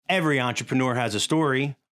Every entrepreneur has a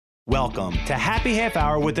story. Welcome to Happy Half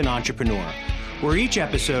Hour with an Entrepreneur, where each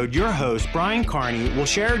episode, your host, Brian Carney, will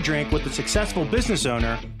share a drink with a successful business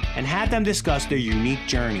owner and have them discuss their unique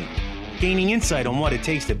journey, gaining insight on what it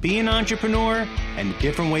takes to be an entrepreneur and the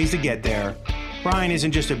different ways to get there. Brian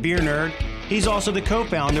isn't just a beer nerd. He's also the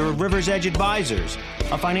co-founder of River's Edge Advisors,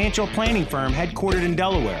 a financial planning firm headquartered in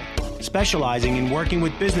Delaware, specializing in working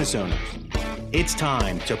with business owners. It's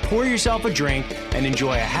time to pour yourself a drink and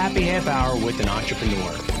enjoy a happy half hour with an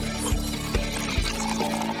entrepreneur.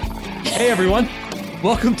 Hey everyone,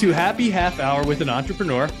 welcome to Happy Half Hour with an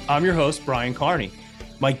Entrepreneur. I'm your host, Brian Carney.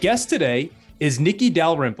 My guest today is Nikki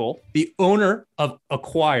Dalrymple, the owner of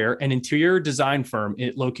Acquire, an interior design firm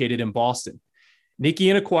located in Boston. Nikki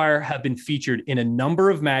and Acquire have been featured in a number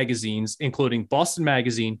of magazines, including Boston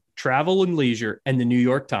Magazine, Travel and Leisure, and the New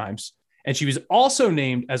York Times. And she was also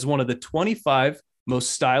named as one of the 25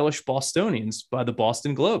 most stylish Bostonians by the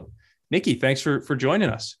Boston Globe. Nikki, thanks for joining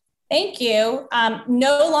us. Thank you.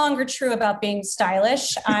 No longer true about being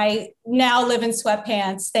stylish. I now live in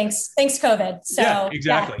sweatpants. Thanks COVID. So yeah,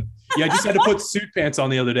 exactly. Yeah, I just had to put suit pants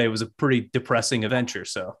on the other day. It was a pretty depressing adventure.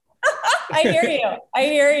 So I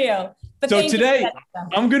hear you. But so today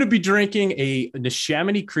I'm going to be drinking a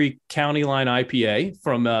Neshaminy Creek County Line IPA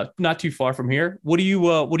from not too far from here. What are you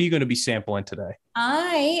going to be sampling today?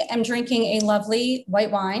 I am drinking a lovely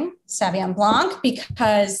white wine, Sauvignon Blanc,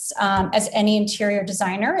 because as any interior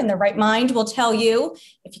designer in the right mind will tell you,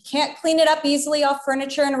 if you can't clean it up easily off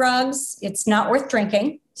furniture and rugs, it's not worth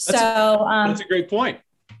drinking. That's a great point.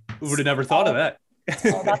 Who would have never thought of that?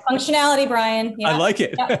 All about functionality, Brian. Yeah. I like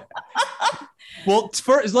it. Yeah. Well,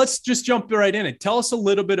 first, let's just jump right in and tell us a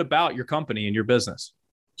little bit about your company and your business.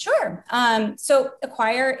 Sure. So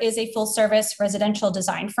Acquire is a full service residential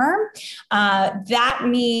design firm. That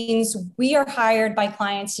means we are hired by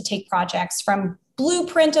clients to take projects from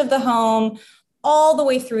blueprint of the home all the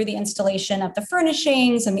way through the installation of the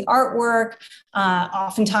furnishings and the artwork,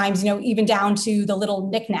 oftentimes, even down to the little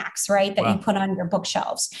knickknacks, right, that you put on your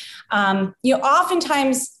bookshelves.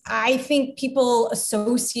 Oftentimes I think people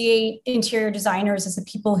associate interior designers as the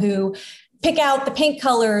people who pick out the paint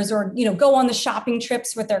colors or, go on the shopping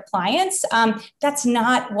trips with their clients. That's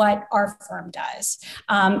not what our firm does.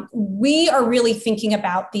 We are really thinking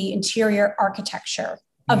about the interior architecture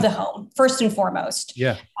of the home, first and foremost.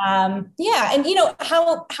 Yeah. And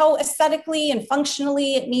how aesthetically and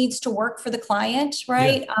functionally it needs to work for the client,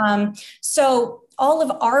 right? Yeah. So all of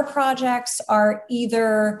our projects are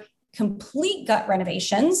either complete gut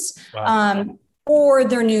renovations, or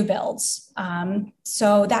they're new builds.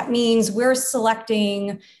 So that means we're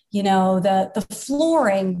selecting, the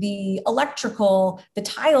flooring, the electrical, the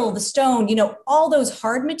tile, the stone, all those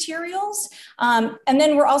hard materials. And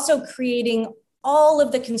then we're also creating all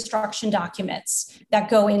of the construction documents that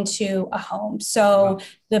go into a home. So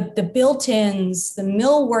the built-ins, the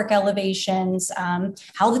millwork elevations,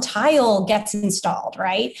 how the tile gets installed,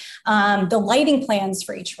 right? The lighting plans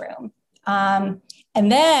for each room. And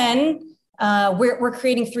then we're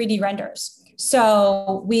creating 3D renders.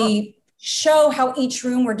 So we show how each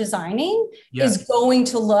room we're designing is going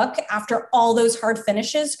to look after all those hard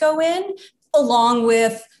finishes go in, along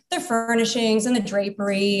with the furnishings and the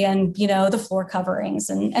drapery and, the floor coverings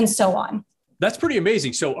and so on. That's pretty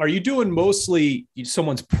amazing. So are you doing mostly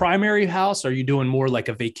someone's primary house? Or are you doing more like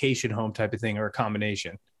a vacation home type of thing or a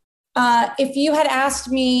combination? If you had asked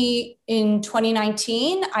me in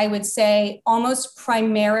 2019, I would say almost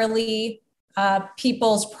primarily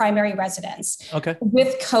people's primary residence. Okay.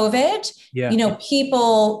 With COVID,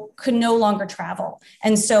 people could no longer travel.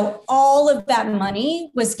 And so all of that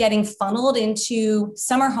money was getting funneled into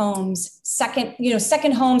summer homes,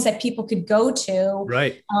 second homes that people could go to,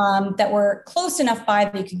 right. That were close enough by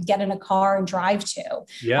that you could get in a car and drive to.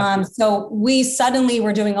 Yeah. So we suddenly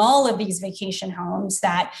were doing all of these vacation homes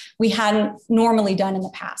that we hadn't normally done in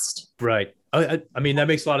the past. Right. I mean, that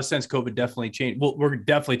makes a lot of sense. COVID definitely changed. Well, we're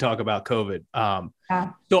definitely talk about COVID.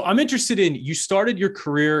 So I'm interested in, you started your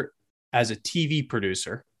career as a TV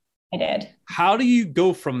producer. I did. How do you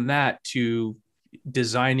go from that to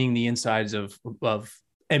designing the insides of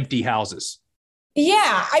empty houses?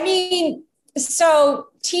 Yeah. I mean, so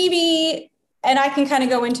TV, and I can kind of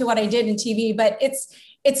go into what I did in TV, but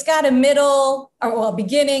it's got a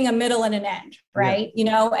beginning, a middle, and an end, right?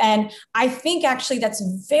 Yeah. And I think actually that's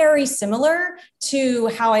very similar to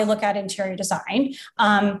how I look at interior design.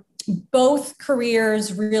 Both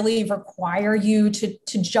careers really require you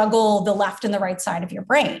to juggle the left and the right side of your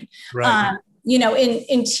brain. Right.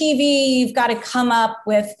 in TV, you've got to come up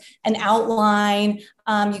with an outline.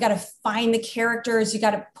 You got to find the characters. You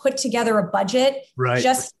got to put together a budget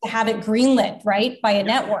just to have it greenlit, right, by a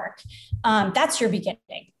network. That's your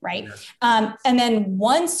beginning, right? And then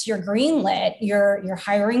once you're greenlit, you're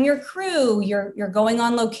hiring your crew, you're going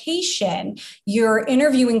on location, you're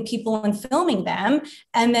interviewing people and filming them,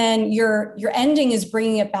 and then your ending is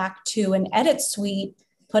bringing it back to an edit suite,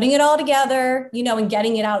 putting it all together, and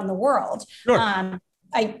getting it out in the world. Sure.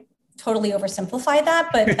 I totally oversimplified that,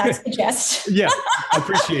 but that's the gist. Yeah, I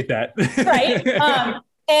appreciate that. Right.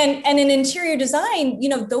 And in interior design,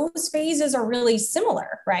 those phases are really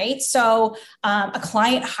similar, right? So a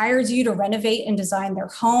client hires you to renovate and design their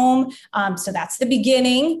home. So that's the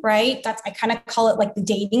beginning, right? I kind of call it like the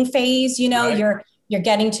dating phase. You're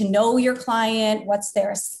getting to know your client. What's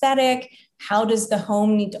their aesthetic? How does the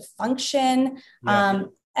home need to function? Yeah.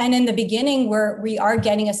 And in the beginning, we are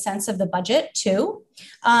getting a sense of the budget too.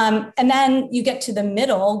 And then you get to the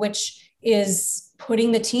middle, which is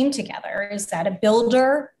putting the team together. Is that a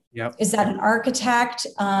builder? Yep. Is that an architect?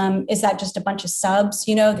 Is that just a bunch of subs,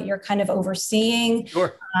 that you're kind of overseeing?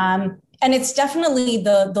 Sure. And it's definitely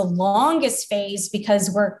the longest phase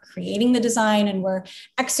because we're creating the design and we're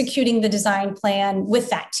executing the design plan with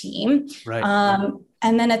that team. Right.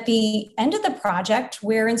 And then at the end of the project,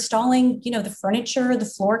 we're installing, the furniture, the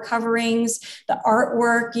floor coverings, the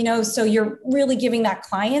artwork, so you're really giving that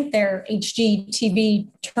client their HGTV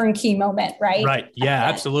turnkey moment, right? Right. Yeah,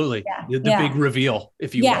 absolutely. Yeah. The big reveal,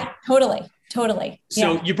 if you will. Yeah, totally.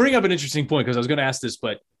 So you bring up an interesting point because I was going to ask this,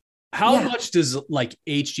 but how much does like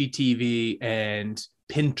HGTV and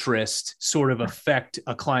Pinterest sort of affect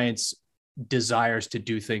a client's desires to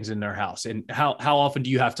do things in their house? And how often do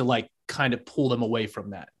you have to kind of pull them away from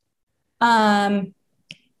that? 50%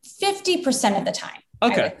 of the time.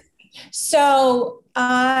 Okay. So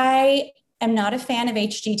I am not a fan of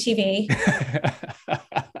HGTV.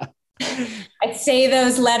 I say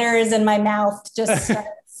those letters and my mouth just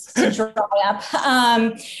starts to dry up.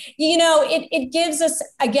 It gives us,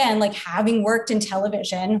 again, like having worked in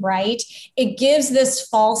television, right? It gives this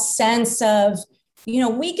false sense of,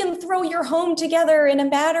 we can throw your home together in a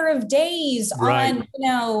matter of days on,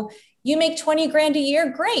 you make 20 grand a year.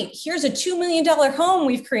 Great. Here's a $2 million home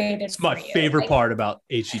we've created. It's my favorite part about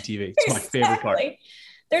HGTV. It's my favorite part.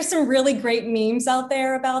 There's some really great memes out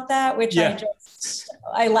there about that, which I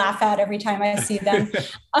laugh at every time I see them.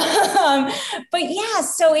 But yeah,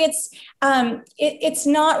 so it's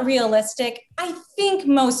not realistic. I think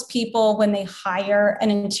most people, when they hire an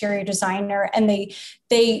interior designer and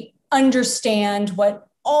they understand what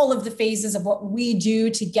all of the phases of what we do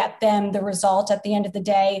to get them the result at the end of the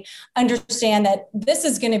day, understand that this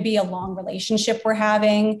is going to be a long relationship we're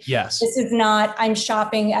having. Yes. This is not, I'm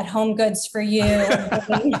shopping at Home Goods for you,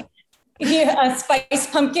 a spice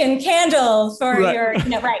pumpkin candle for your,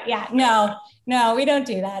 right. Yeah, no, we don't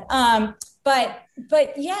do that. But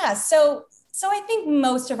yeah, so I think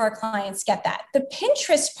most of our clients get that. The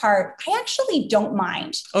Pinterest part, I actually don't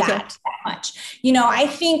mind that much. I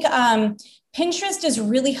think, Pinterest is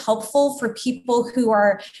really helpful for people who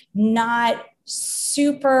are not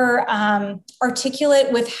super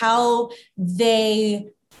articulate with how they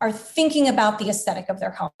are thinking about the aesthetic of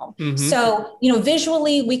their home. Mm-hmm. So,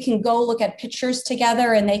 visually, we can go look at pictures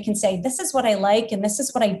together and they can say, this is what I like and this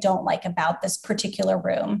is what I don't like about this particular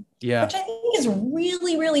room. Yeah. Which I think is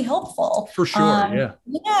really, really helpful. For sure.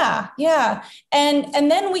 Yeah.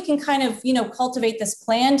 And then we can kind of, cultivate this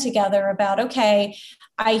plan together about, okay,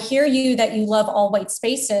 I hear you that you love all white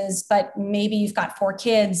spaces, but maybe you've got 4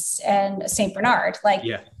 kids and a St. Bernard.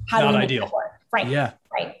 How do we make that work? Right. Yeah.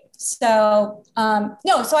 Right. So,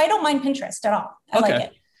 so I don't mind Pinterest at all. I like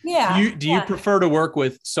it. Yeah. Do you prefer to work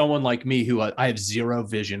with someone like me who I have zero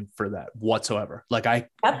vision for that whatsoever?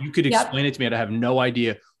 You could explain it to me and I have no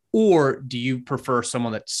idea. Or do you prefer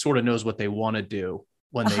someone that sort of knows what they want to do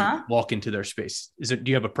when they walk into their space? Do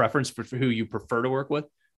you have a preference for who you prefer to work with?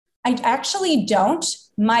 I actually don't.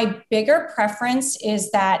 My bigger preference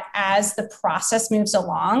is that as the process moves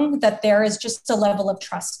along, that there is just a level of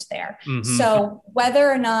trust there. Mm-hmm. So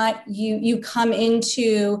whether or not you come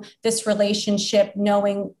into this relationship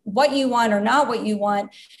knowing what you want or not what you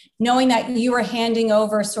want, knowing that you are handing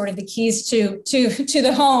over sort of the keys to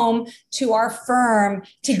the home, to our firm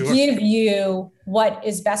to give you what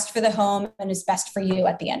is best for the home and is best for you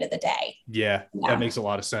at the end of the day. Yeah, that makes a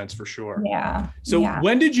lot of sense for sure. Yeah. So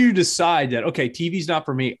when did you decide that, okay, TV's not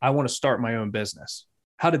for me, I want to start my own business?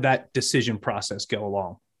 How did that decision process go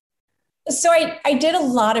along? I did a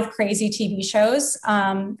lot of crazy TV shows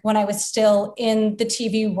when I was still in the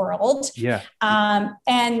TV world. Yeah.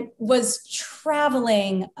 And was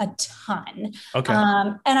traveling a ton. Okay.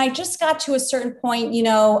 And I just got to a certain point,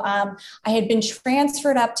 I had been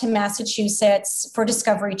transferred up to Massachusetts for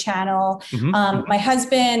Discovery Channel. My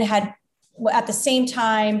husband had, at the same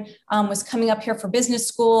time, was coming up here for business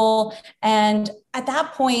school. And at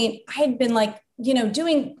that point, I had been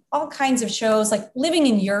doing all kinds of shows, like living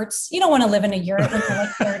in yurts. You don't want to live in a yurt when you're like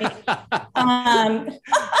 30.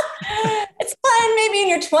 It's fun maybe in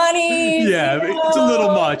your 20s. Yeah, it's a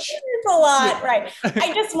little much. It's a lot, right?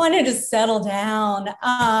 I just wanted to settle down.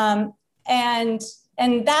 And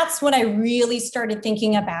that's when I really started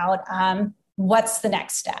thinking about what's the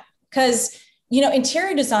next step. Because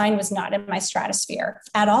interior design was not in my stratosphere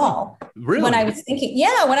at all. Really? When I was thinking,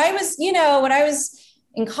 when I was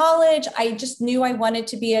in college, I just knew I wanted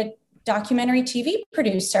to be a documentary TV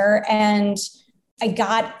producer. And I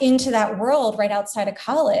got into that world right outside of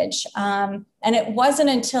college. And it wasn't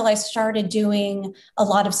until I started doing a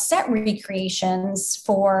lot of set recreations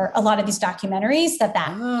for a lot of these documentaries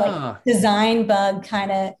that design bug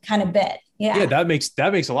kind of bit. Yeah. Yeah, that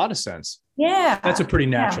makes a lot of sense. Yeah. That's a pretty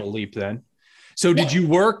natural leap then. So did you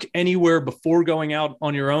work anywhere before going out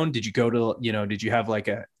on your own? Did you go to, did you have like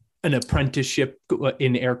an apprenticeship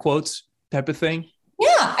in air quotes type of thing?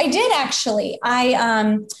 Yeah, I did actually. I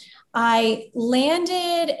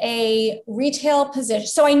landed a retail position.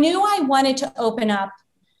 So I knew I wanted to open up,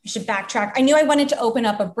 I should backtrack. I knew I wanted to open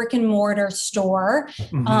up a brick and mortar store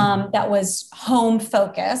that was home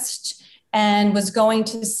focused and was going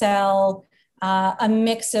to sell a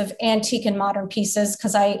mix of antique and modern pieces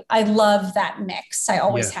because I love that mix. I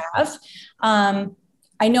always have.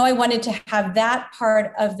 I know I wanted to have that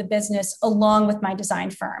part of the business along with my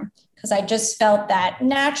design firm because I just felt that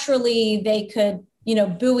naturally they could,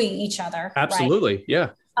 buoy each other. Absolutely. Right? Yeah.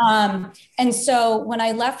 And so when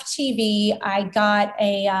I left TV, I got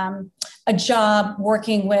a job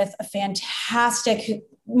working with a fantastic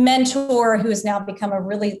mentor who has now become a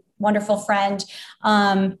really wonderful friend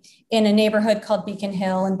in a neighborhood called Beacon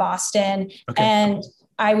Hill in Boston. Okay. And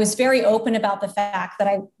I was very open about the fact that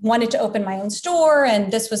I wanted to open my own store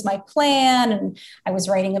and this was my plan. And I was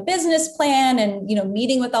writing a business plan and,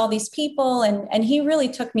 meeting with all these people. And he really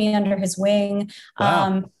took me under his wing.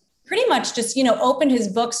 Wow. Pretty much just, opened his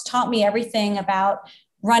books, taught me everything about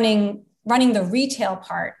running the retail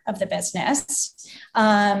part of the business.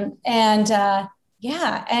 And that's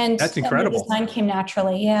incredible. The design came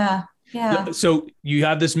naturally. Yeah. Yeah. So you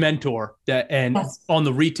have this mentor Yes. on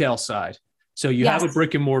the retail side. So you Yes. have a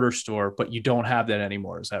brick and mortar store, but you don't have that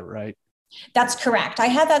anymore. Is that right? That's correct. I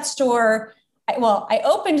had that store. I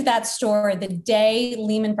opened that store the day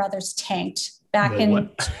Lehman Brothers tanked back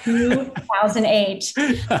in 2008.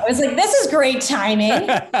 I was like, this is great timing.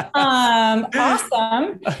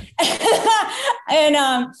 Awesome. And,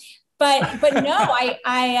 but no,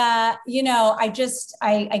 I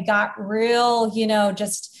got real,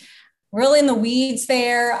 just really in the weeds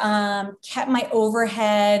there, kept my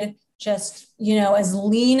overhead just, as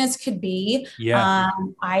lean as could be. Yeah.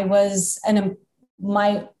 I was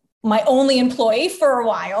my only employee for a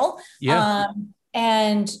while. Yeah.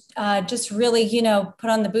 And just really, put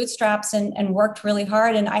on the bootstraps and worked really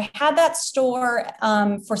hard. And I had that store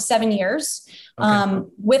for 7 years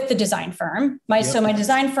with the design firm. So my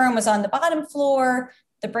design firm was on the bottom floor.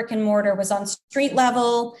 The brick and mortar was on street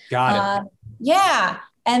level. Got it. Yeah.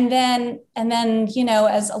 And then,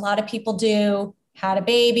 as a lot of people do, had a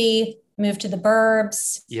baby, moved to the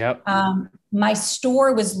burbs. Yep. My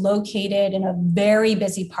store was located in a very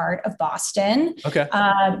busy part of Boston. Okay.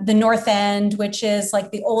 The North End, which is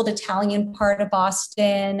like the old Italian part of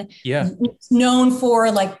Boston. Yeah. It's known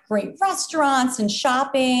for like great restaurants and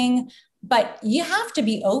shopping, but you have to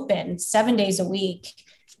be open 7 days a week.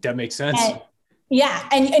 That makes sense. And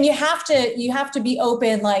you have to be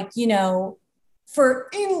open for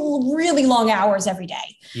really long hours every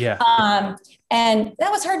day. Yeah. And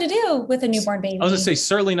that was hard to do with a newborn baby. I was gonna say,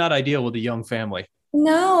 certainly not ideal with a young family.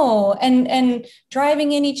 No. And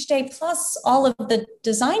driving in each day, plus all of the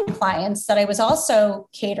design clients that I was also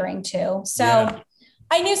catering to. So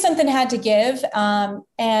I knew something had to give.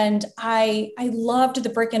 And I loved the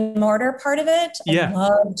brick and mortar part of it. I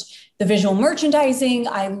loved the visual merchandising.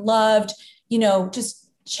 I loved, just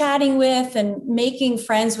chatting with and making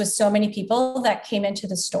friends with so many people that came into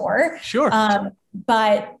the store. Sure.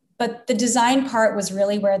 But the design part was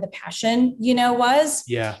really where the passion, was.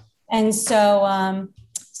 Yeah. And so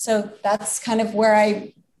that's kind of where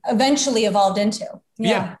I eventually evolved into.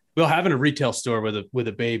 Yeah. Well, having a retail store with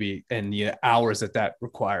a baby and the hours that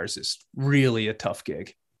requires is really a tough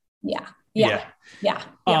gig. Yeah. Yeah.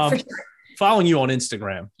 For sure. Following you on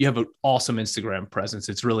Instagram, you have an awesome Instagram presence.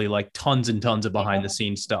 It's really like tons and tons of behind the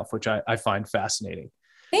scenes stuff, which I find fascinating.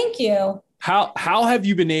 Thank you. How have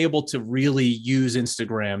you been able to really use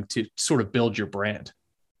Instagram to sort of build your brand?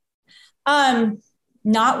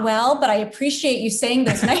 Not well, but I appreciate you saying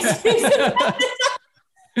those nice things.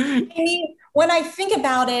 I mean, when I think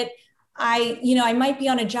about it, I might be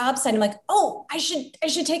on a job site. I'm like, oh, I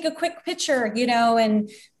should take a quick picture, and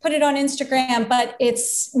put it on Instagram. But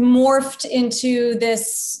it's morphed into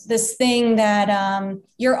this thing that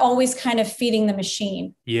you're always kind of feeding the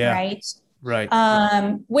machine. Yeah. Right.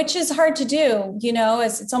 Which is hard to do,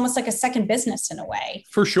 as it's almost like a second business in a way.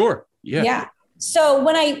 For sure. Yeah. Yeah. So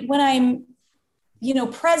when I'm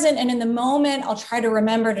present and in the moment, I'll try to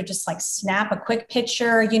remember to just like snap a quick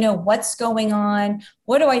picture, what's going on?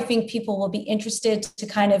 What do I think people will be interested to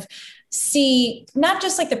kind of see? Not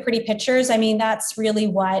just like the pretty pictures. I mean, that's really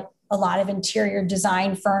what a lot of interior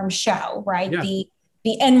design firms show, right? Yeah.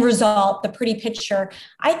 The end result, the pretty picture.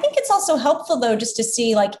 I think it's also helpful though, just to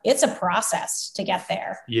see like it's a process to get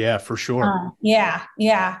there. Yeah, for sure. Yeah.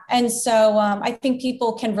 And so I think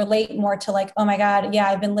people can relate more to like, oh my God, yeah,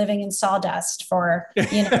 I've been living in sawdust for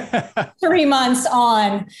 3 months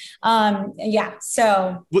on.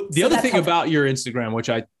 So the other thing about your Instagram, which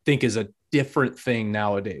I think is a different thing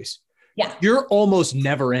nowadays. Yeah. You're almost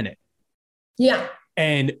never in it. Yeah.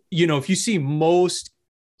 And if you see most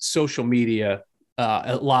social media,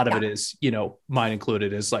 a lot of it is, mine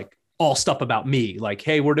included, is like all stuff about me. Like,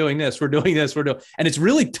 hey, we're doing this, and it's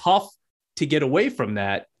really tough to get away from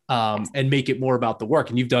that and make it more about the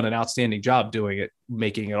work. And you've done an outstanding job doing it,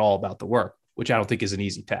 making it all about the work, which I don't think is an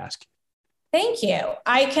easy task. Thank you.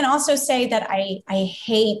 I can also say that I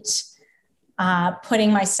hate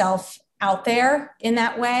putting myself out there in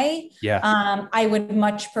that way. Yeah. I would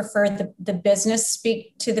much prefer the business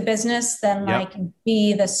speak to the business than like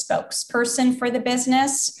be the spokesperson for the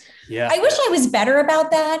business. Yeah. I wish I was better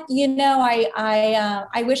about that.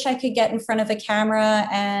 I wish I could get in front of a camera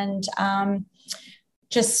and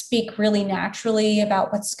just speak really naturally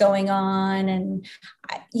about what's going on. And,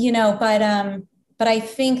 but I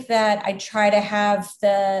think that I try to have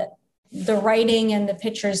the writing and the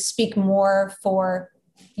pictures speak more for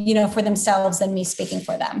themselves than me speaking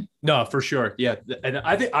for them. No, for sure. Yeah. And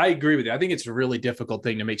I think I agree with you. I think it's a really difficult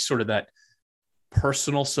thing to make sort of that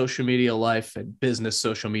personal social media life and business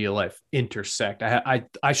social media life intersect.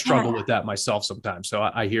 I struggle with that myself sometimes. So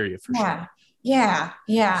I hear you for sure. Yeah.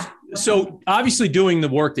 So obviously doing the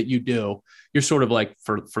work that you do, you're sort of like,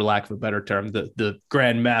 for lack of a better term, the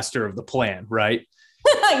grand master of the plan, right?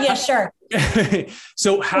 Yeah, sure.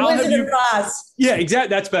 So how have you? Yeah, exactly.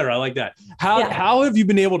 That's better. I like that. How have you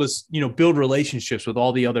been able to, build relationships with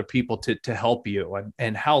all the other people to help you,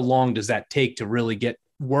 and how long does that take to really get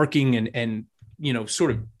working and sort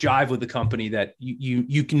of jive with the company that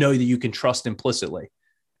you can know that you can trust implicitly?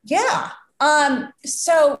 Yeah.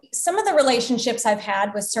 So some of the relationships I've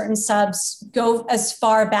had with certain subs go as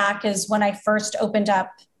far back as when I first opened up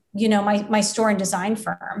my store and design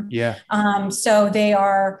firm. Yeah. So they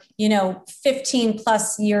are, 15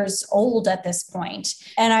 plus years old at this point.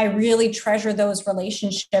 And I really treasure those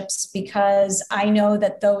relationships because I know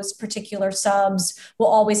that those particular subs will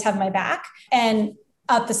always have my back. And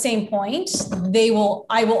at the same point,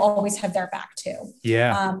 I will always have their back too.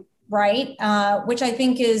 Yeah. Right. Which I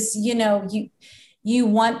think is, you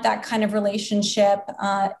want that kind of relationship,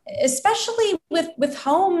 especially with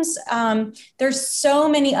homes. There's so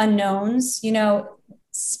many unknowns,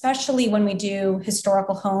 especially when we do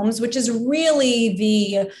historical homes, which is really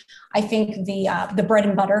the bread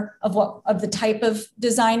and butter of the type of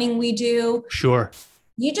designing we do. Sure.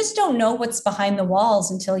 You just don't know what's behind the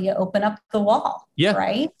walls until you open up the wall. Yeah.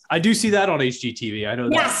 Right. I do see that on HGTV. I know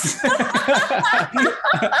that. Yes.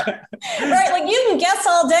 Right. Like you can guess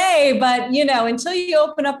all day, but until you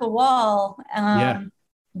open up a wall,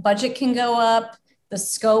 budget can go up. The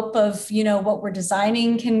scope of, what we're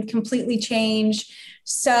designing can completely change.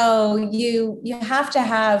 So you have to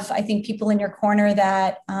have, I think, people in your corner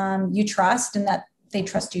that you trust and that they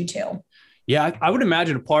trust you too. Yeah. I would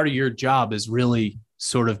imagine a part of your job is really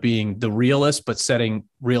sort of being the realist, but setting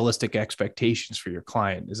realistic expectations for your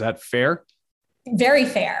client. Is that fair? Very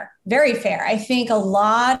fair. Very fair. I think a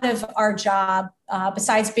lot of our job,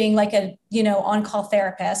 besides being like a, on-call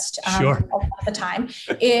therapist sure. a lot of the time,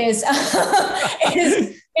 is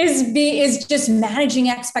just managing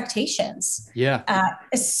expectations. Yeah.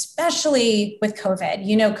 Especially with COVID.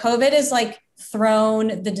 COVID is like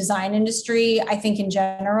thrown the design industry, I think in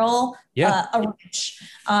general, a wrench.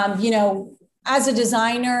 As a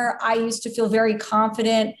designer, I used to feel very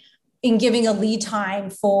confident in giving a lead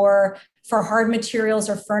time for for hard materials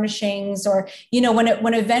or furnishings, or,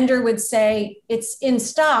 when a vendor would say it's in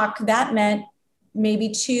stock, that meant maybe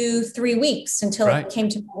 2-3 weeks until it came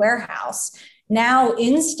to the warehouse. Now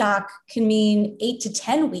in stock can mean 8 to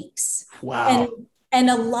 10 weeks. Wow. And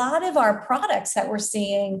a lot of our products that we're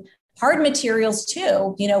seeing, hard materials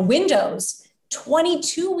too, windows,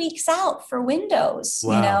 22 weeks out for windows,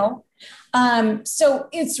 Wow. So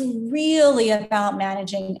it's really about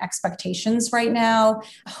managing expectations right now.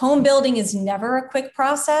 Home building is never a quick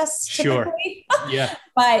process, typically. Sure. Yeah.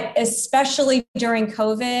 But especially during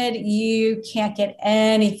COVID, you can't get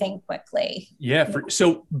anything quickly. Yeah.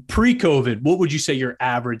 So pre-COVID, what would you say your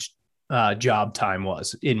average job time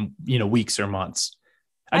was in, weeks or months?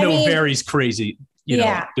 I know it varies crazy,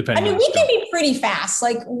 depending on we can be pretty fast.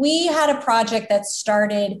 Like we had a project that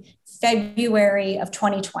started February of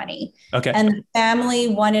 2020. Okay. And the family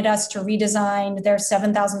wanted us to redesign their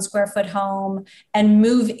 7,000 square foot home and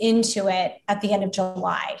move into it at the end of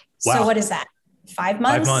July. Wow. So what is that? 5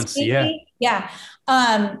 months? 5 months. Maybe? Yeah.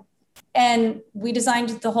 Yeah. And we designed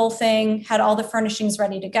the whole thing, had all the furnishings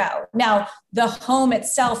ready to go. Now, the home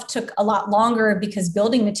itself took a lot longer because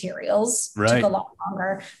building materials took a lot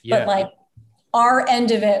longer. Yeah. But like our end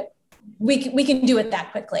of it, we can do it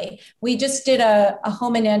that quickly. We just did a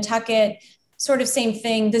home in Nantucket, sort of same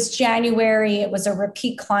thing. This January, it was a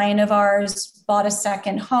repeat client of ours, bought a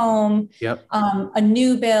second home, a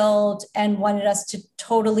new build, and wanted us to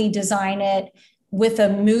totally design it with a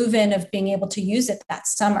move-in of being able to use it that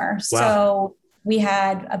summer. Wow. So we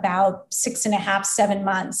had about 6.5, 7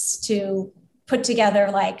 months to put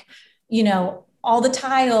together all the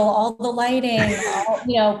tile, all the lighting,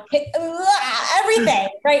 everything,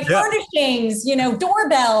 right? Yeah. Furnishings,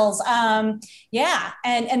 doorbells. And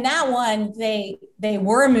that one, they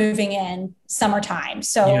were moving in summertime.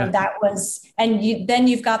 So that was, and then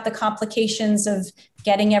you've got the complications of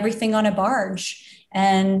getting everything on a barge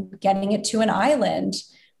and getting it to an island.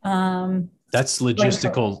 That's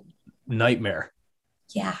logistical nightmare.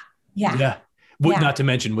 Yeah. Not to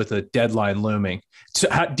mention with a deadline looming. So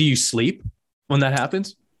how do you sleep when that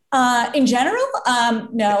happens? In general,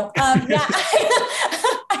 no.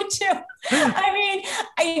 I do. I mean,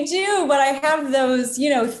 I do, but I have those,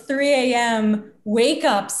 3 a.m. wake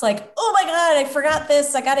ups like, oh my God, I forgot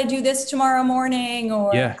this. I got to do this tomorrow morning.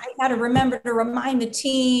 Or I got to remember to remind the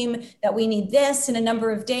team that we need this in a number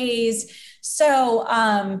of days. So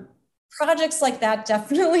projects like that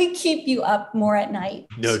definitely keep you up more at night.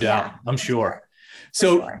 No doubt. I'm sure.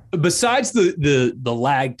 So besides the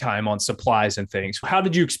lag time on supplies and things, how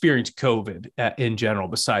did you experience COVID in general,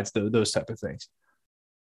 besides those type of things?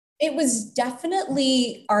 It was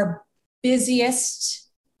definitely our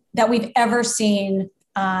busiest that we've ever seen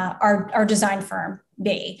our design firm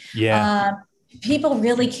be. Yeah. People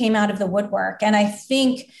really came out of the woodwork. And I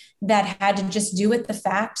think that had to just do with the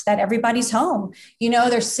fact that everybody's home.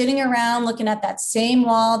 They're sitting around looking at that same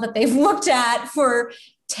wall that they've looked at for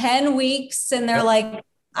 10 weeks. And they're like,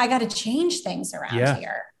 I got to change things around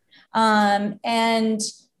here. And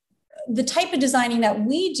the type of designing that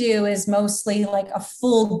we do is mostly like a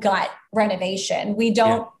full gut renovation. We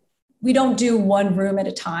don't do one room at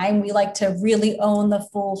a time. We like to really own the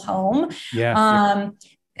full home.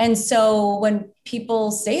 And so when people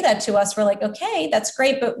say that to us, we're like, okay, that's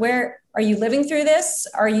great. But where are you living through this?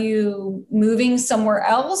 Are you moving somewhere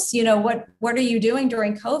else? What are you doing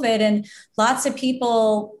during COVID? And lots of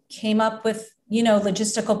people came up with,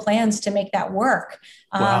 logistical plans to make that work.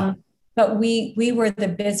 Wow. But we were the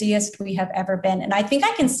busiest we have ever been. And I think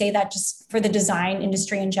I can say that just for the design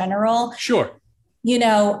industry in general. Sure.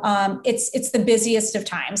 It's the busiest of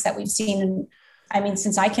times that we've seen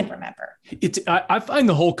since I can remember. I find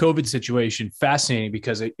the whole COVID situation fascinating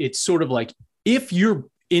because it's sort of like if your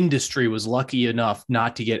industry was lucky enough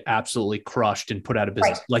not to get absolutely crushed and put out of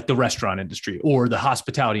business, like the restaurant industry or the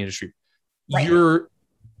hospitality industry,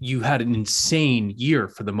 you had an insane year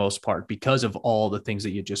for the most part because of all the things that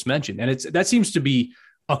you just mentioned. And that seems to be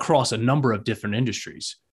across a number of different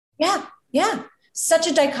industries. Yeah. Such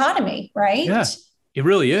a dichotomy, right? Yeah, it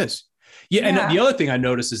really is. Yeah. And the other thing I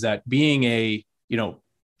noticed is that being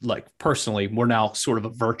personally, we're now sort of a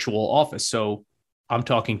virtual office. So I'm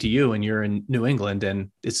talking to you and you're in New England, and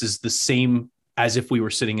this is the same as if we were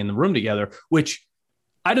sitting in the room together, which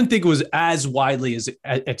I don't think it was as widely as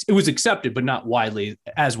it was accepted, but not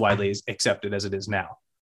as widely accepted as it is now.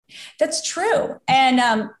 That's true.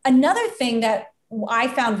 And another thing that I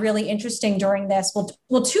found really interesting during this,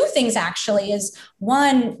 well, two things actually is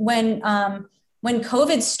one, when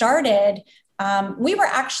COVID started, we were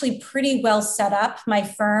actually pretty well set up, my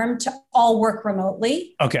firm, to all work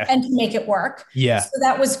remotely. Okay. And to make it work. Yeah. So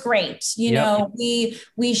that was great. You know,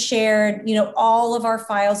 we shared, all of our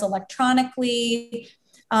files electronically.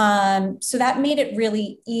 So that made it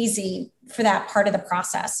really easy for that part of the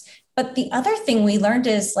process. But the other thing we learned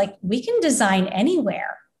is like, we can design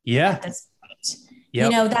anywhere. Yeah. At this point.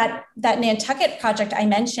 Yep. That Nantucket project I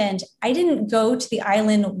mentioned, I didn't go to the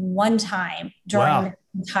island one time during the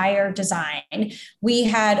entire design. We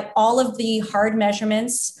had all of the hard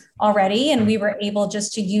measurements already, and we were able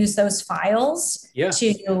just to use those files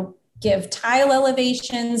to give tile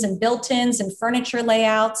elevations and built-ins and furniture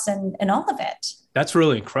layouts and all of it. That's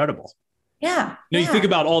really incredible. Yeah. Now you think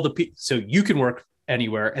about all the people, so you can work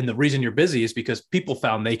anywhere. And the reason you're busy is because people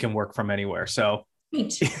found they can work from anywhere. So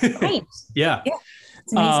right. Yeah.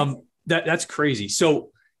 That's crazy.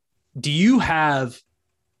 So do you have,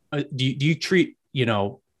 do you treat,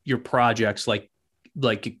 your projects like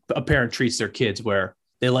a parent treats their kids, where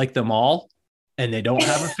they like them all and they don't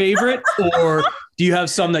have a favorite? Or do you have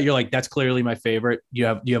some that you're like, that's clearly my favorite? You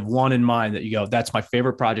have one in mind that you go, that's my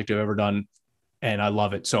favorite project I've ever done, and I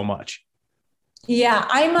love it so much? Yeah,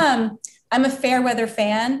 I'm a fair weather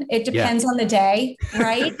fan. It depends on the day,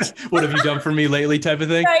 right? What have you done for me lately type of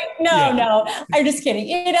thing? Right? No, I'm just kidding.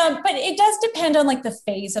 But it does depend on like the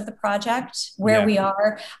phase of the project, where we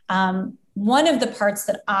are. One of the parts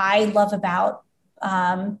that I love about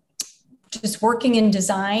just working in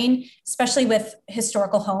design, especially with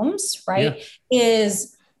historical homes, right,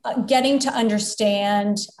 is getting to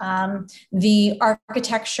understand the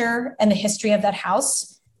architecture and the history of that house,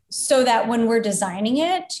 so that when we're designing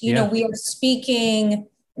it, we are speaking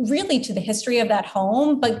really to the history of that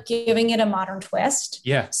home, but giving it a modern twist.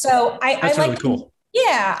 Yeah. So I like, really cool.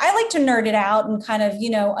 I like to nerd it out and kind of,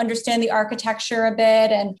 understand the architecture a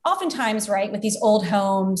bit. And oftentimes, right, with these old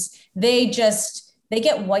homes, they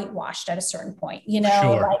get whitewashed at a certain point,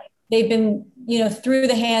 like they've been, through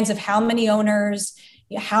the hands of how many owners,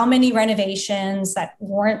 how many renovations that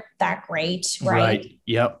weren't that great, right?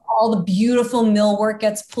 Yep. All the beautiful millwork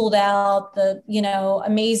gets pulled out, the,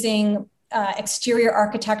 amazing exterior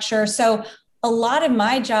architecture. So a lot of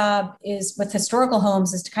my job is with historical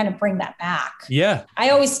homes is to kind of bring that back. Yeah. I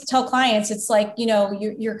always tell clients, it's like,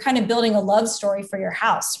 you're kind of building a love story for your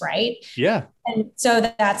house, right? Yeah. And so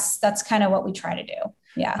that's kind of what we try to do.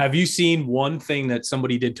 Yeah. Have you seen one thing that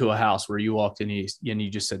somebody did to a house where you walked in and you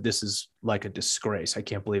just said, this is like a disgrace? I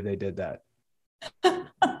can't believe they did that.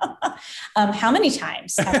 How many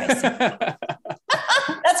times have I seen?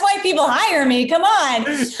 That's why people hire me. Come on.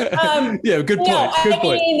 Good point. Good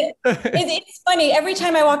point. It's funny. Every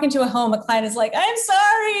time I walk into a home, a client is like, I'm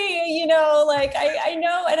sorry, like I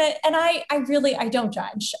know. And I don't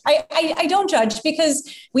judge. I don't judge, because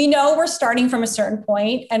we know we're starting from a certain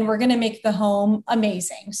point and we're going to make the home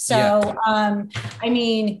amazing. So,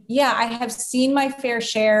 I have seen my fair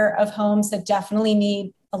share of homes that definitely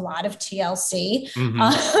need a lot of TLC,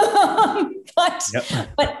 but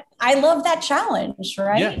I love that challenge,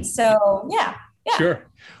 right? Yeah. So yeah. Sure.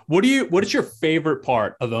 What is your favorite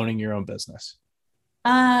part of owning your own business?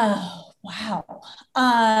 Oh, wow.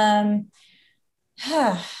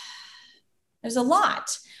 There's a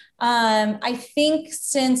lot. I think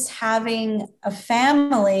since having a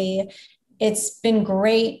family, it's been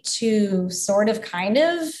great to sort of kind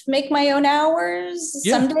of make my own hours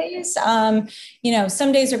some days. Some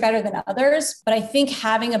days are better than others, but I think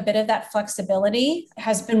having a bit of that flexibility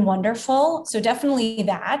has been wonderful. So definitely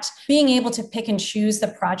that. Being able to pick and choose the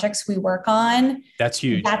projects we work on. That's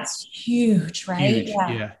huge. That's huge, right?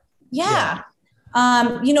 Huge. Yeah.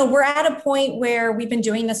 We're at a point where we've been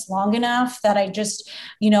doing this long enough that I just,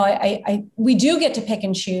 we do get to pick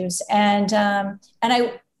and choose. And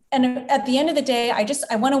at the end of the day, I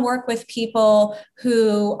want to work with people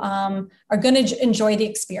who are going to enjoy the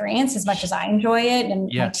experience as much as I enjoy it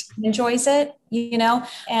and my team enjoys it,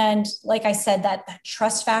 And like I said, that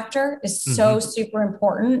trust factor is so super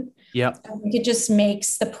important. Yeah, I think it just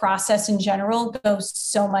makes the process in general go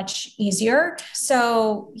so much easier.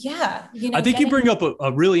 So I think you bring up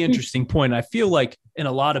a really interesting point. I feel like in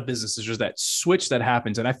a lot of businesses, there's that switch that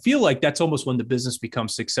happens, and I feel like that's almost when the business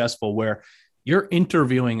becomes successful, where you're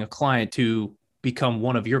interviewing a client to become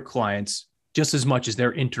one of your clients just as much as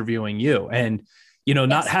they're interviewing you. And,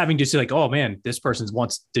 not having to say like, oh man, this person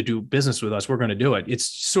wants to do business with us, we're going to do it. It's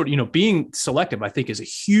sort of, being selective, I think, is a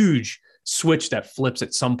huge switch that flips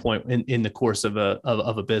at some point in the course of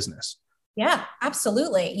a business. Yeah,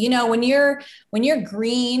 absolutely. When you're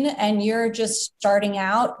green and you're just starting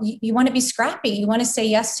out, you want to be scrappy. You want to say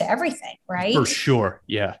yes to everything, right? For sure.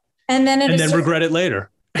 Yeah. And then regret it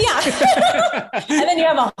later. Yeah. And then you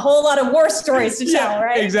have a whole lot of war stories to tell,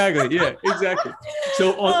 right? Exactly. Yeah, exactly.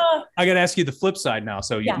 So I got to ask you the flip side now.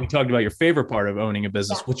 So we talked about your favorite part of owning a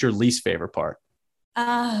business. Yeah. What's your least favorite part?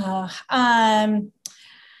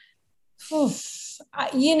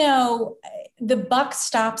 You know, the buck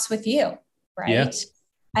stops with you, right? Yeah.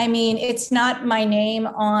 I mean, it's not my name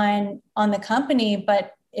on the company,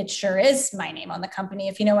 but it sure is my name on the company,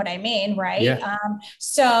 if you know what I mean, right? Yeah.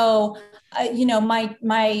 You know,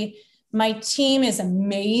 my team is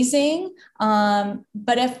amazing.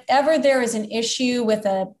 But if ever there is an issue with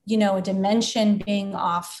a dimension being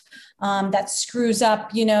off, that screws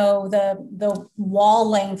up, you know, the wall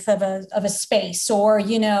length of a space, or,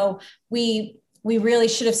 you know, we really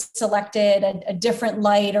should have selected a different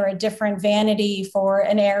light or a different vanity for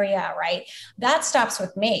an area, right? That stops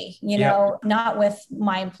with me, you know, not with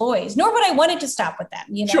my employees, nor would I want it to stop with them.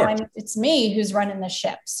 You know, sure. It's me who's running the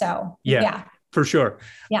ship. So yeah. For sure.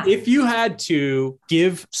 Yeah. If you had to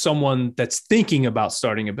give someone that's thinking about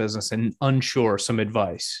starting a business and unsure some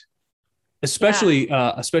advice, especially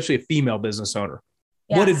a female business owner,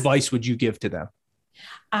 what advice would you give to them?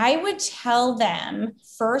 I would tell them,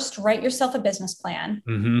 first, write yourself a business plan.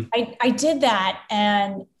 Mm-hmm. I did that,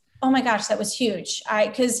 and oh my gosh, that was huge.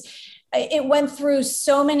 Because it went through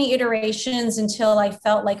so many iterations until I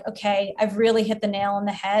felt like, okay, I've really hit the nail on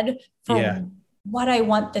the head for what I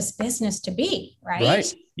want this business to be.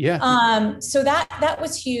 Right. Yeah. So that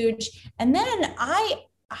was huge. And then I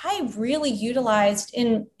really utilized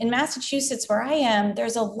in Massachusetts, where I am,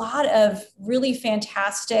 there's a lot of really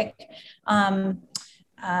fantastic,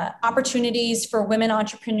 opportunities for women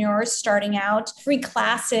entrepreneurs starting out, free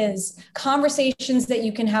classes, conversations that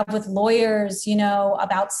you can have with lawyers, you know,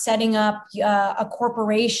 about setting up a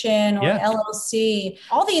corporation or an LLC,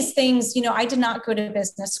 all these things. You know, I did not go to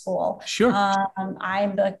business school. Sure.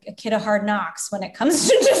 I'm a kid of hard knocks when it comes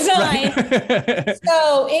to design.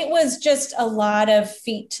 So it was just a lot of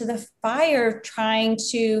feet to the fire trying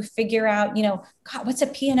to figure out, you know, God, what's a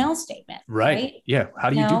P&L statement? Right. Yeah.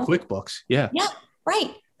 How do you do QuickBooks? Yeah. Yeah.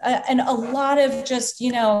 Right. And a lot of just,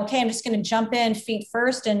 you know, okay, I'm just going to jump in feet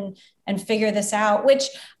first and figure this out, which,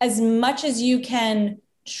 as much as you can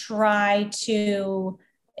try to,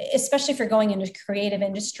 especially if you're going into creative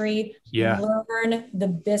industry, learn the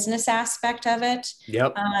business aspect of it.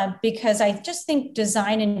 Yep. Because I just think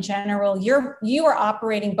design in general, you are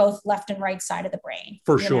operating both left and right side of the brain.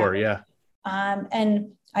 For sure. Know? Yeah.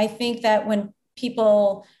 And I think that when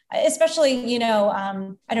people, especially, you know,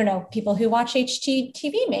 I don't know, people who watch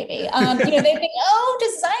HGTV, maybe, you know, they think, oh,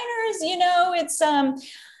 designers, you know,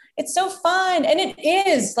 it's so fun. And it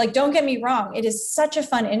is, like, don't get me wrong, it is such a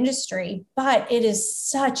fun industry, but it is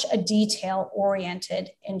such a detail-oriented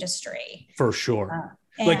industry. For sure.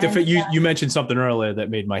 Like you mentioned something earlier that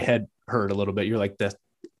made my head hurt a little bit. You're like, the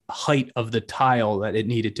height of the tile that it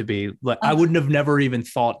needed to be. Like, I wouldn't have never even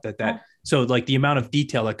thought that. So like the amount of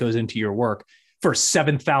detail that goes into your work for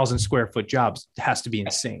 7,000 square foot jobs has to be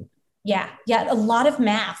insane. Yeah. A lot of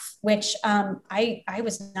math, which I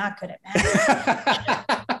was not good at math.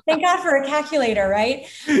 Thank God for a calculator, right?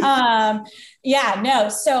 So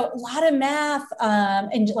a lot of math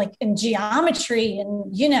and geometry, and,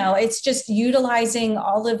 you know, it's just utilizing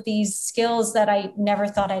all of these skills that I never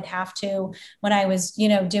thought I'd have to when I was, you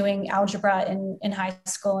know, doing algebra in high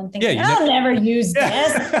school and thinking, I'll never use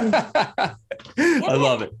this. I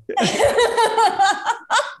love it.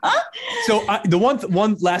 So the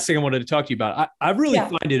one last thing I wanted to talk to you about, I really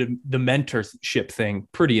find the mentorship thing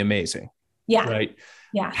pretty amazing. Yeah. Right.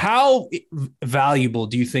 Yeah. How valuable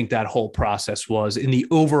do you think that whole process was in the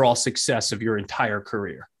overall success of your entire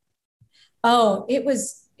career? Oh, it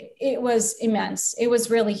was immense. It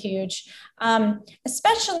was really huge.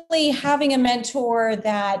 Especially having a mentor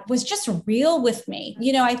that was just real with me.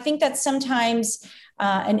 You know, I think that sometimes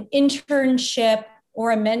an internship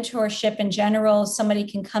or a mentorship in general, somebody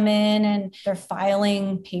can come in and they're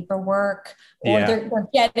filing paperwork, or they're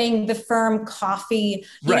getting the firm coffee.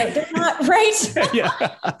 You know, they're not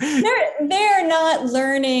they're not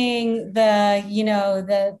learning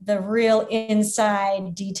the real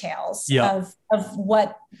inside details of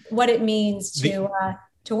what it means to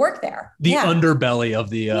work there. The underbelly of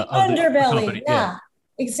the underbelly. Yeah.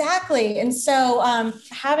 Exactly. And so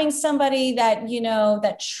having somebody that, you know,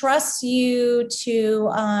 that trusts you to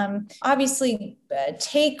obviously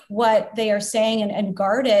take what they are saying and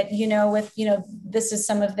guard it, you know, with, you know, this is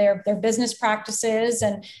some of their business practices,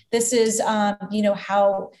 and this is, you know,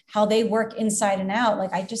 how they work inside and out.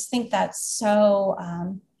 Like, I just think that's so,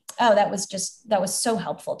 that was so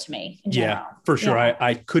helpful to me. In general. For sure. Yeah.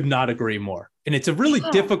 I could not agree more. And it's a really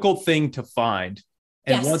difficult thing to find.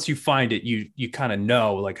 And once you find it, you kind of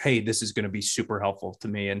know like, hey, this is going to be super helpful to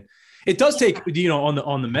me. And it does take,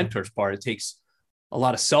 on the mentor's part, it takes a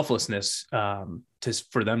lot of selflessness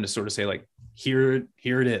for them to sort of say like, here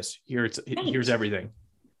it is, here's everything.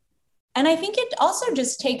 And I think it also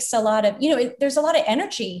just takes a lot of, there's a lot of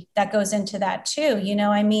energy that goes into that too.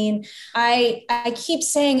 I mean, I keep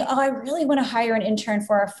saying, I really want to hire an intern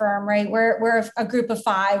for our firm, right? We're a group of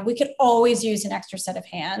 5. We could always use an extra set of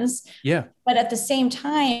hands. Yeah. But at the same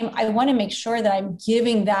time, I want to make sure that I'm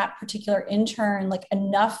giving that particular intern like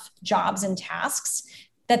enough jobs and tasks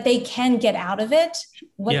that they can get out of it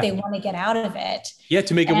what they want to get out of it. Yeah.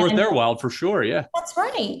 To make it worth their while, for sure. Yeah. That's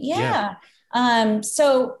right. Yeah.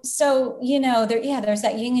 So, there's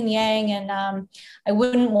that yin and yang, and, I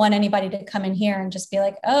wouldn't want anybody to come in here and just be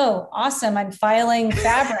like, oh, awesome. I'm filing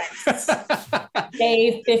fabrics.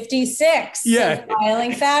 Day 56. Yeah.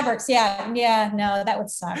 Filing fabrics. Yeah. Yeah. No, that would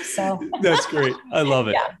suck. So that's great. I love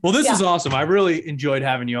it. Yeah. Well, this is awesome. I really enjoyed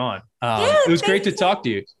having you on. It was great to talk to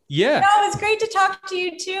you. Yeah. No, it's great to talk to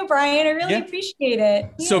you too, Brian. I really appreciate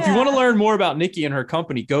it. So if you want to learn more about Nikki and her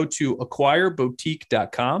company, go to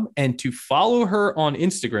acquireboutique.com, and to follow her on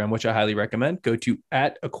Instagram, which I highly recommend, go to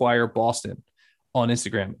 @acquireboston on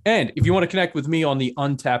Instagram. And if you want to connect with me on the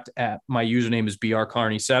Untapped app, my username is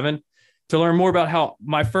brcarney7. To learn more about how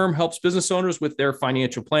my firm helps business owners with their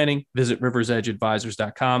financial planning, visit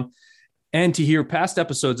riversedgeadvisors.com. And to hear past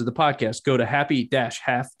episodes of the podcast, go to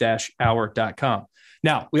happy-half-hour.com.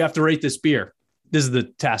 Now, we have to rate this beer. This is the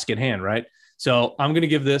task at hand, right? So I'm going to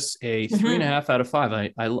give this a 3.5 out of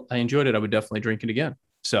 5. I enjoyed it. I would definitely drink it again.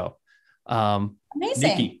 So, amazing.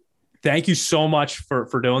 Nikki, thank you so much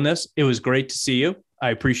for doing this. It was great to see you. I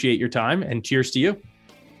appreciate your time, and cheers to you.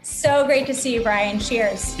 So great to see you, Brian.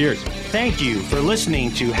 Cheers. Cheers. Thank you for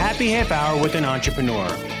listening to Happy Half Hour with an Entrepreneur,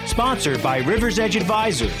 sponsored by Rivers Edge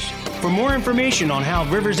Advisors. For more information on how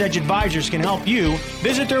Rivers Edge Advisors can help you,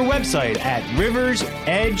 visit their website at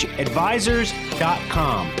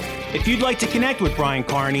riversedgeadvisors.com. If you'd like to connect with Brian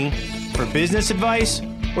Carney for business advice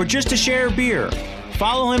or just to share a beer,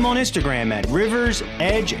 follow him on Instagram at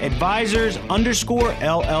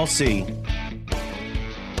riversedgeadvisors_LLC.